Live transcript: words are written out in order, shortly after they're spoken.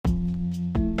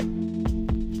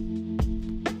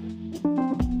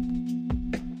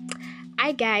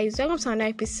guys, welcome to another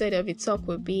episode of It Talk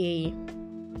with BA.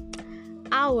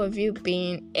 How have you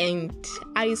been and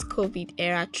how is COVID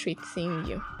era treating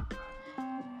you?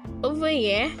 Over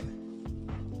here,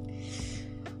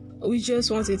 we just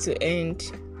want it to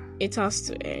end. It has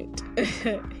to end.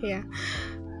 Yeah.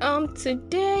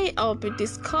 Today I'll be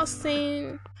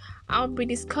discussing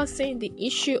the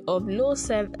issue of low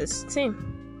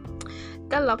self-esteem.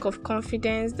 That lack of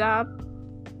confidence, that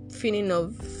feeling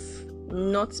of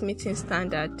not meeting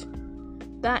standard,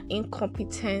 that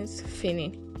incompetence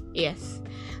feeling. Yes,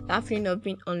 that feeling of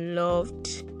being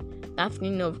unloved, that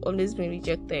feeling of always being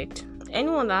rejected.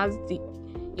 Anyone that has the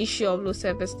issue of low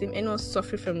self-esteem, anyone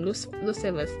suffering from low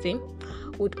self-esteem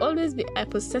would always be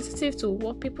hypersensitive to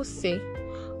what people say,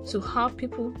 to how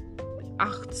people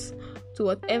act, to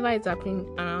whatever is happening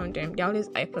around them. They're always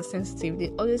hypersensitive. They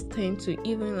always tend to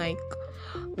even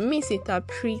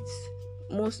misinterpret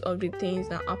most of the things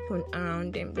that happen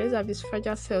around them. They have these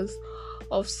fragile cells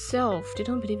of self. They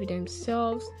don't believe in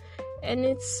themselves.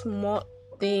 Any small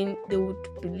thing they would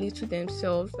believe to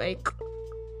themselves like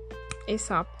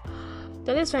ASAP.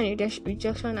 They always find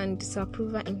rejection and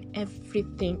disapproval in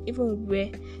everything, even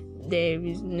where there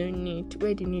is no need,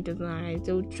 where the need doesn't arise.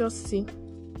 They will just see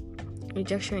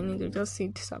rejection in it. They'll just see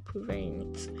disapproval in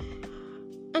it.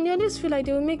 And they always feel like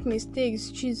they will make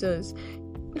mistakes. Jesus.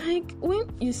 Like when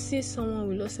you see someone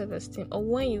with low self-esteem, or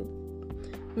when you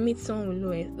meet someone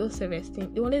with low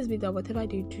self-esteem, they always believe that whatever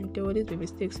they do, there will always be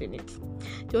mistakes in it.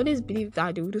 They always believe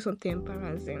that they will do something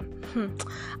embarrassing. And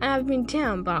I've been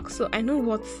there and back, so I know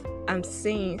what I'm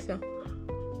saying. So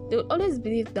they will always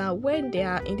believe that when they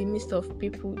are in the midst of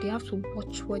people, they have to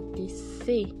watch what they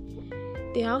say.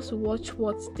 They have to watch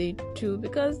what they do,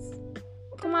 because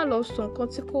come on, love song,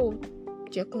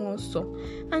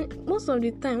 and most of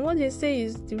the time what they say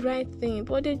is the right thing,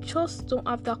 but they just don't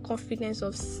have that confidence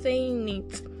of saying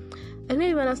it. I don't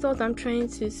even understand what I'm trying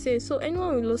to say. So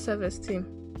anyone with low self-esteem,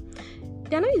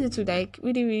 they're not easy to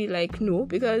really know,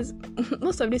 because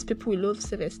most of these people with low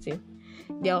self-esteem,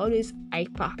 they're always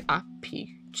hyper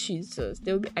happy. Jesus,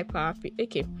 they'll be hyper happy.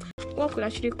 Okay, what could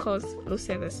actually cause low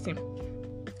self-esteem?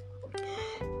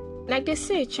 Like they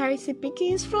say, charity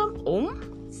begins from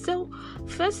home. So,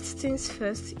 first things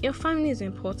first, your family is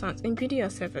important in building your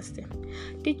self-esteem.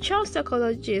 A child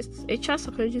psychologist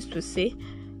will say,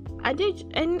 at the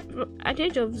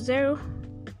age of 0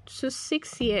 to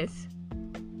 6 years,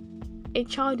 a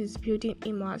child is building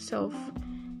him or herself.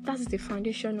 That's the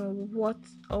foundation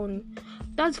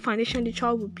that's the foundation the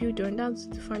child will build on. That's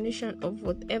the foundation of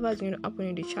whatever is going to happen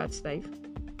in the child's life.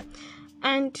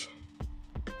 And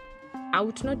I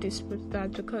would not dispute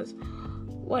that, because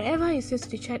whatever you say to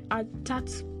the child at that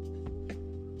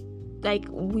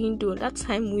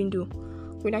time window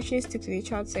will actually stick to the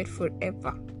child's side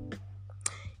forever.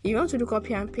 If you want to do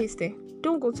copy and paste there,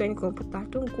 don't go to any computer,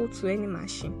 don't go to any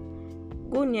machine.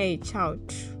 Go near a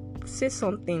child, say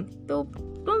something. Don't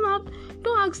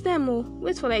ask them,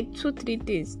 wait for 2-3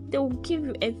 days. They will give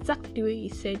you exactly the way you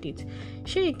said it.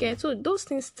 Sure you get. So those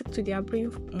things stick to their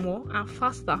brain more and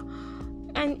faster.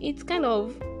 And it's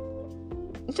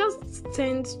it just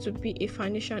tends to be a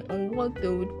foundation on what they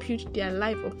would build their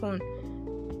life upon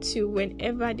till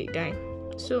whenever they die.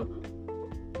 So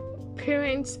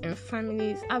parents and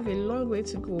families have a long way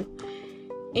to go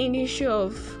in the issue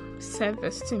of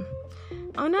self-esteem.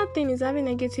 Another thing is having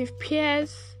negative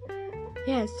peers.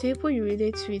 Yes, the people you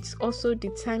relate to, it's also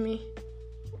determine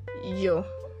your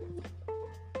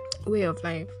way of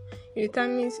life. It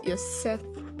determines your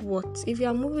self-worth. If you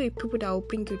are moving with people that will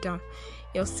bring you down,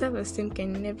 your self-esteem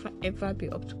can never ever be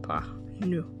up to par.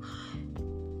 No.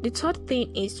 The third thing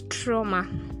is trauma.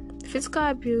 Physical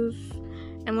abuse,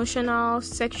 emotional,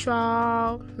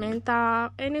 sexual,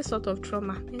 mental, any sort of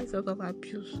trauma, any sort of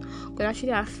abuse could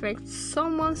actually affect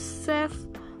someone's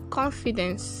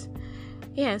self-confidence.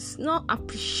 Yes, not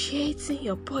appreciating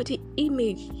your body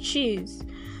image. Jeez.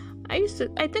 I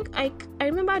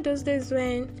remember those days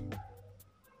when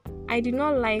I did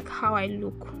not like how I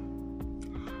look.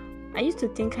 I used to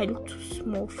think I looked too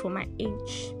small for my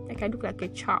age. Like I look like a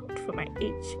child for my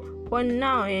age. But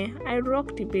now, I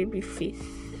rock the baby face.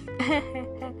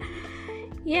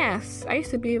 Yes, I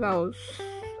used to believe I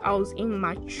was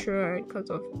immature because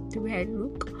of the way I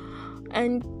look.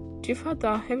 And the fact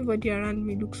that everybody around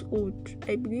me looks old.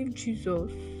 I believe Jesus.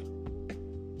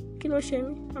 Kilo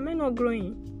shame? Am I not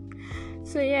growing?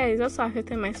 So yeah, it's also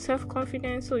affecting my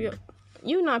self-confidence. So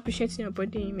you not appreciating your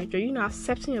body image, or you not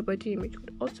accepting your body image,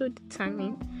 would also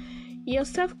determine your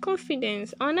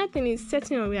self-confidence. Another thing is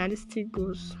setting unrealistic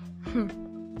goals.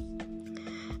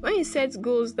 When you set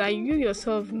goals that you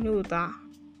yourself know that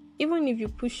even if you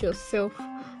push yourself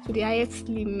to the highest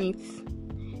limits,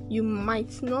 you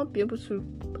might not be able to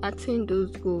attain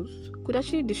those goals could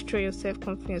actually destroy your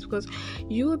self-confidence, because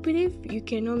you will believe you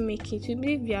cannot make it. You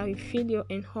believe you are a failure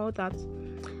and all that.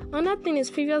 Another thing is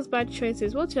previous bad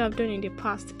choices. What you have done in the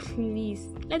past, please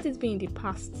let it be in the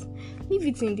past. Leave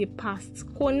it in the past.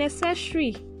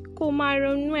 Necessary.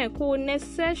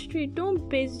 Don't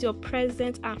base your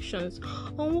present actions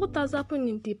on what has happened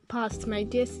in the past, my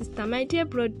dear sister, my dear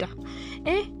brother.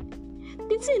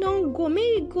 The thing don't go. May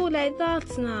it go like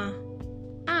that now.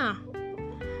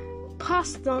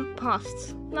 Past don't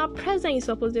past. Now present is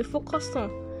supposed to focus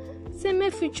on. Say my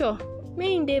future.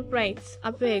 May in day bright.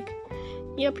 I beg.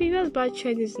 Your previous bad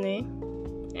choices, let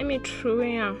me throw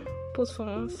it post for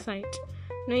one side.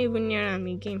 Not even near them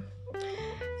again.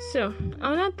 So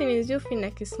another thing is you feel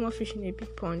like a small fish in a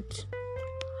big pond.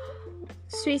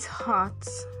 Sweetheart,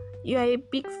 you are a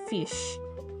big fish.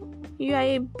 You are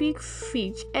a big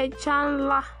fish. Eja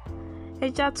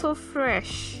to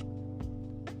fresh.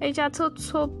 Eja to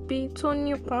tobi to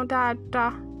new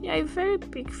pondada. You are a very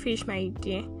big fish, my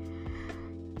dear.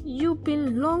 You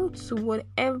belong to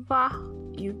whatever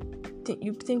you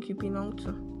think you belong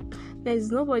to. There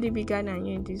is nobody bigger than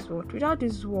you in this world. Without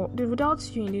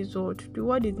you in this world, the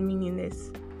world is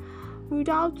meaningless.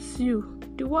 Without you,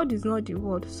 the world is not the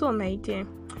world. So, my dear,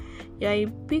 you are a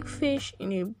big fish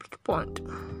in a big pond.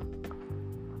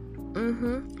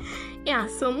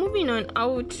 So moving on, I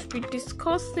would be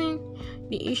discussing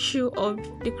the issue of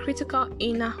the critical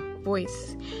inner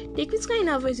voice. The critical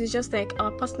inner voice is just like our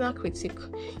personal critic.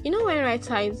 You know, when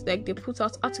writers they put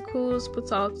out articles,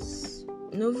 put out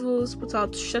novels, put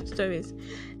out short stories,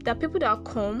 there are people that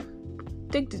come,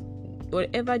 take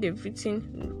whatever they've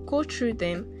written, go through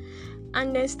them,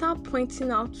 and then start pointing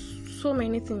out so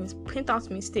many things, point out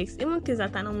mistakes, even things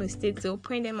that are not mistakes. They'll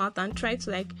point them out and try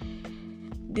to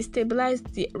destabilize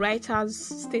the writer's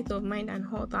state of mind and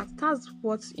all that. That's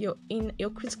what your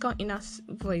critical inner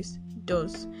voice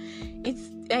does.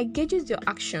 It gauges your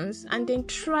actions and then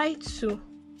try to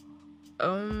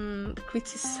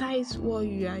criticize what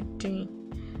you are doing.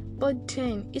 But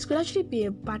then it could actually be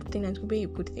a bad thing and it could be a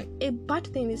good thing. A bad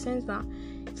thing in the sense that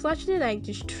it will actually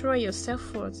destroy your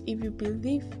self-worth if you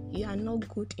believe you are not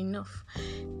good enough.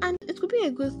 And it could be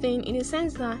a good thing in the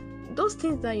sense that those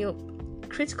things that your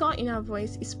critical inner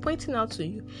voice is pointing out to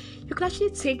you, you can actually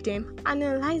take them,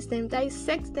 analyze them,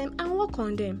 dissect them, and work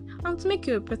on them, and to make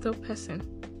you a better person.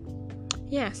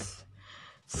 Yes.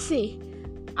 See,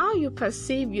 how you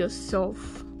perceive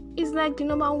yourself is the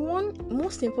number one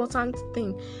most important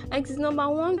thing. The number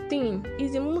one thing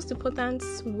is the most important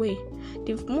way,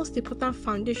 the most important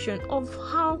foundation of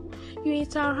how you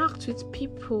interact with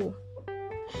people.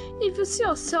 If you see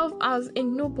yourself as a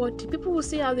nobody, people will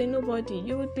see you as a nobody.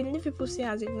 You would believe people see you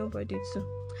as a nobody too.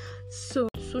 So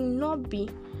to not be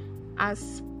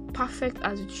as perfect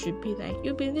as it should be,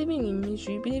 you'll be living in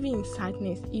misery, you'll be living in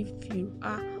sadness if you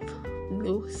are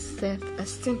low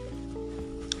self-esteem.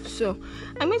 So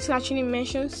I'm going to actually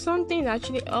mention something that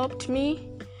actually helped me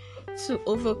to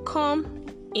overcome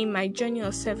in my journey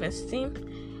of self-esteem.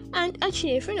 And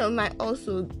actually a friend of mine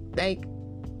also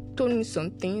told me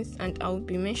some things and I'll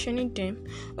be mentioning them.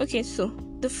 Okay, so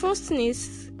the first thing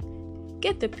is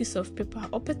get a piece of paper,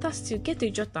 or better still, get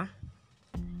a jotter.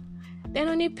 Then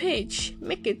on a page,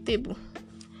 make a table.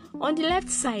 On the left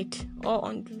side or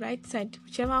on the right side,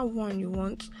 whichever one you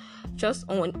want, just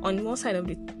on one side of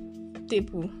the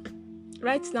table,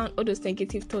 write down all those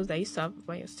negative thoughts that you used to have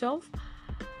about yourself.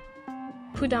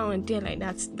 Put down on there like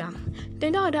that down.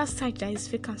 Then the other side that is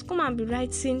vacant, come and be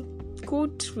writing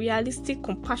good, realistic,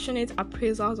 compassionate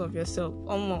appraisals of yourself.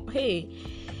 Hey,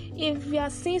 if you are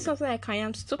saying something like I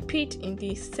am stupid in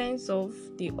the sense of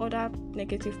the other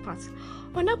negative part,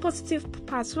 on that positive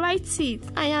part, write it.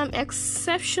 I am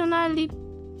exceptionally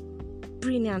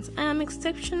brilliant. I am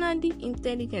exceptionally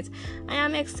intelligent. I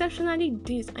am exceptionally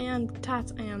this. I am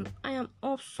that. I am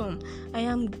awesome. I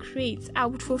am great. I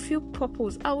would fulfill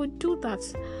purpose. I would do that.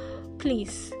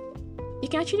 Please. You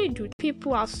can actually do it.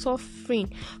 People are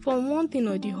suffering from one thing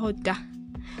or the other.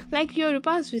 Like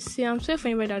Yorubas will say, I'm sorry for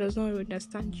anybody that does not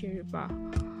understand Yoruba.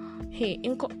 Hey,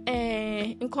 nobody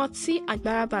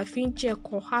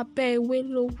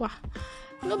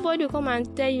will come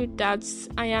and tell you that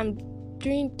I am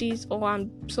doing this or I'm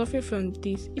suffering from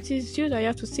this. It is you that you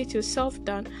have to sit yourself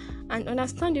down and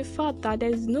understand the fact that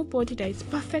there is nobody that is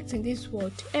perfect in this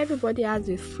world. Everybody has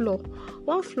a flaw,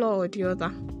 one flaw or the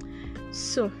other.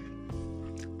 So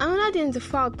another thing is the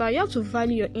fact that you have to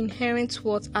value your inherent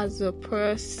worth as a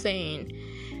person.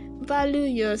 Value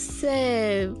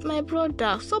yourself. My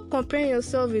brother, stop comparing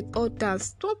yourself with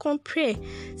others. Don't compare.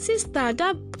 Sister,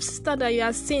 that sister that you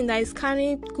are seeing that is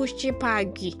carrying Gucci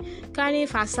bag, carrying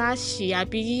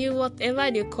Versace,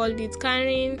 whatever they call it,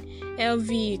 carrying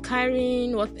LV,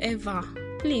 carrying whatever.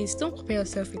 Please don't compare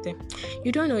yourself with them.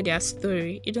 You don't know their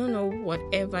story. You don't know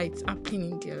whatever is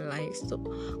happening in their lives. So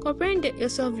comparing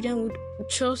yourself with them would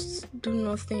just do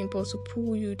nothing but to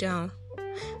pull you down.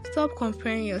 Stop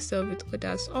comparing yourself with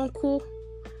others. Uncle,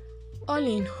 all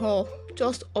in all,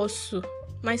 just also.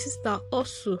 My sister,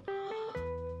 also.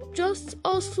 Just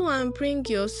also and bring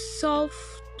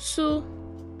yourself to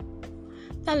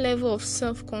that level of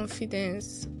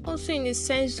self-confidence. Also in the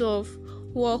sense of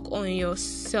work on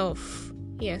yourself.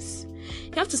 Yes.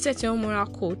 You have to set your own moral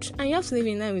code and you have to live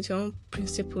in line with your own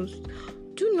principles.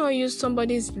 Do not use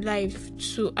somebody's life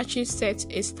to actually set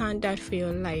a standard for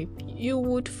your life. You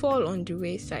would fall on the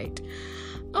wayside.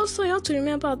 Also, you have to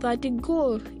remember that the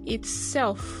goal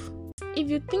itself, if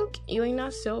you think your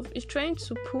inner self is trying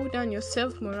to pull down your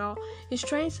self-morale, is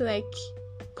trying to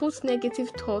put negative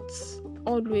thoughts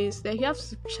always, you have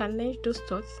to challenge those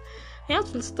thoughts. You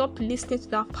have to stop listening to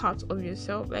that part of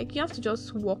yourself. You have to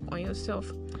just work on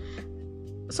yourself.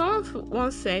 Someone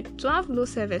once said, to have low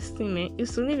self-esteem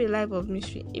is to live a life of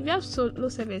mystery. If you have so low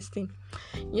self-esteem,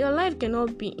 your life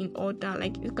cannot be in order.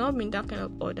 It cannot be in that kind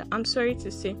of order. I'm sorry to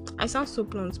say, I sound so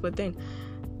blunt, but then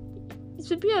it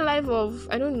should be a life of,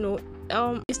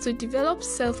 is to develop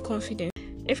self-confidence.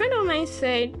 A friend of mine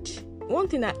said one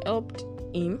thing that helped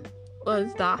him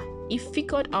was that he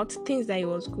figured out things that he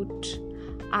was good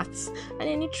at, and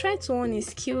then he tried to hone his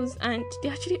skills, and they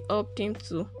actually helped him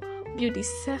to build his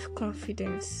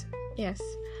self-confidence. Yes,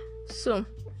 so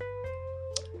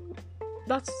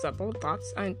that's about that.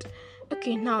 And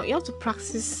okay, now you have to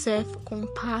practice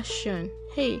self-compassion.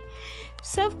 Hey,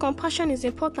 self-compassion is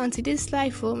important in this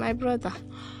life, my brother.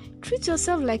 Treat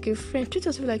yourself like a friend. Treat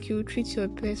yourself like you would treat your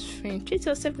best friend. Treat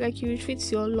yourself like you would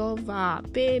treat your lover,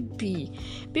 baby.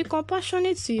 Be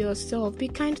compassionate to yourself. Be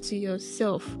kind to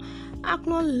yourself.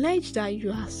 Acknowledge that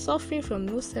you are suffering from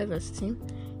low self-esteem.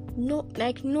 Know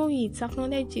it.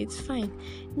 Acknowledge it. Fine.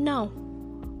 Now,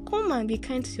 come and be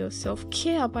kind to yourself.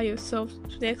 Care about yourself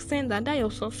to the extent that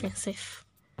you're suffering safe.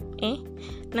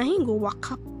 Now he go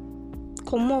waka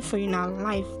come off for you in our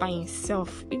life by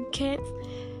himself. You get.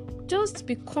 Just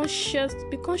be conscious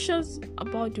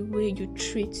about the way you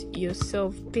treat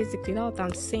yourself. Basically, that's what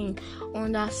I'm saying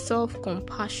under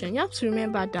self-compassion. You have to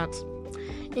remember that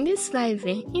in this life,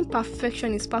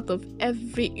 imperfection is part of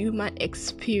every human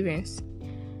experience.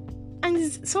 And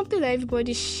it's something that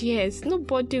everybody shares.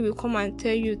 Nobody will come and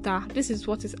tell you that this is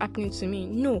what is happening to me.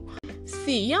 No.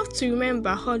 See, you have to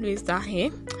remember always that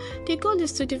the goal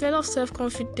is to develop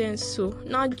self-confidence. So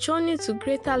now journey to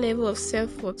greater level of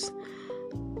self-worth.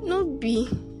 Not be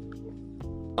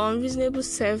unreasonable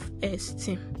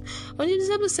self-esteem.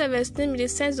 Unreasonable self-esteem in the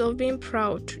sense of being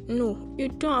proud. No, you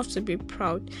don't have to be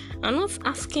proud. I'm not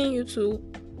asking you to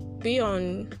be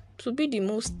the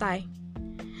most high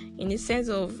in the sense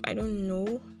of,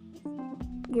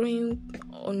 growing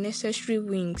unnecessary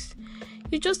wings.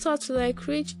 You just have to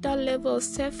reach that level of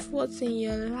self-worth in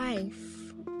your life.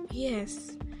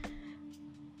 Yes.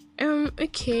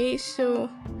 Okay, so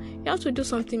you have to do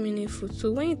something meaningful.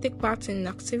 So when you take part in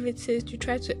activities, you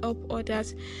try to help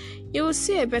others, you will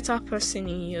see a better person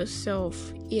in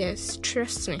yourself. Yes,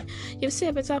 trust me. You'll see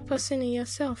a better person in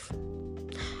yourself.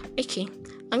 Okay,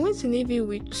 I'm going to leave you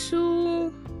with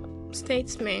two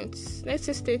statements. Let's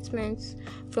say statements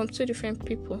from two different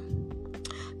people.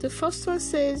 The first one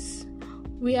says,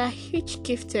 we are each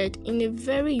gifted in a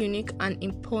very unique and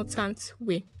important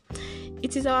way.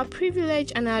 It is our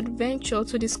privilege and adventure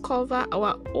to discover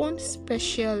our own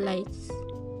special lights.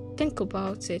 Think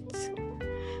about it.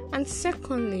 And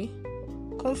secondly,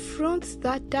 confront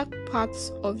that dark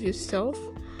parts of yourself.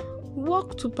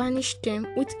 Work to banish them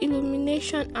with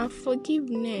illumination and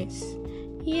forgiveness.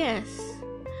 Yes.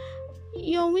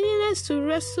 Your willingness to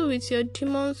wrestle with your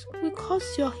demons will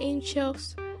cause your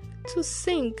angels to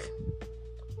sing.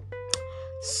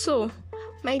 So,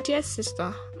 my dear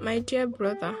sister, my dear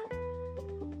brother,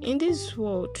 in this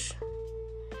world,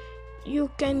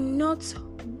 you cannot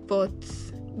but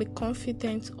be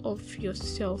confident of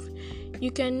yourself. You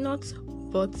cannot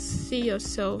but see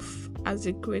yourself as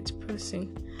a great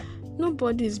person.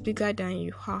 Nobody is bigger than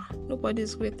you are. Nobody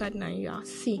is greater than you are.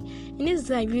 See, in this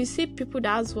life, you see people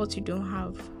that has what you don't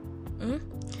have.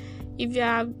 If you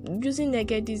are using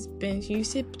this Benz, you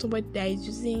see somebody that is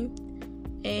using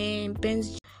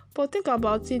Benz. But think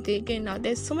about it again now.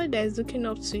 There's somebody that is looking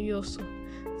up to you also.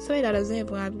 Somebody that doesn't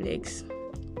even have legs.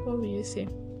 What will you say?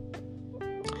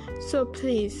 So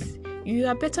please, you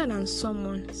are better than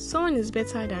someone. Someone is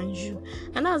better than you.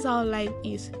 And that's how life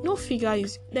is. No figure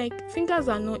is fingers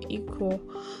are not equal.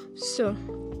 So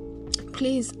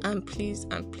please and please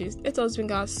and please, let us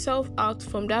bring ourselves out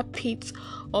from that pit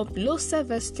of low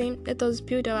self-esteem. Let us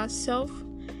build ourselves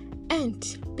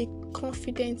and be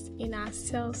confident in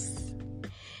ourselves.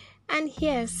 And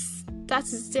yes, that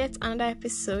is yet another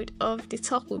episode of The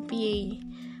Talk with BAE.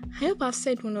 I hope I've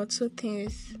said one or two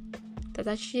things that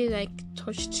actually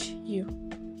touched you.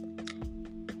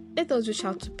 Let us reach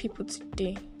out to people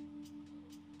today.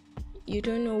 You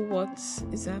don't know what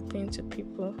is happening to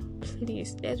people.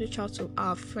 Please, let's reach out to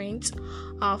our friends,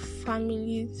 our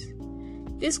families.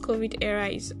 This COVID era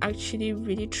is actually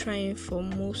really trying for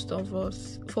most of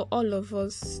us, for all of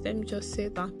us. Let me just say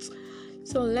that.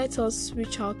 So let us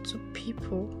reach out to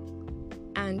people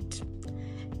and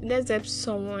let's help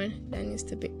someone that needs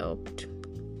to be helped.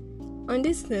 On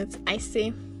this note, I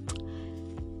say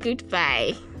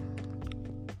goodbye.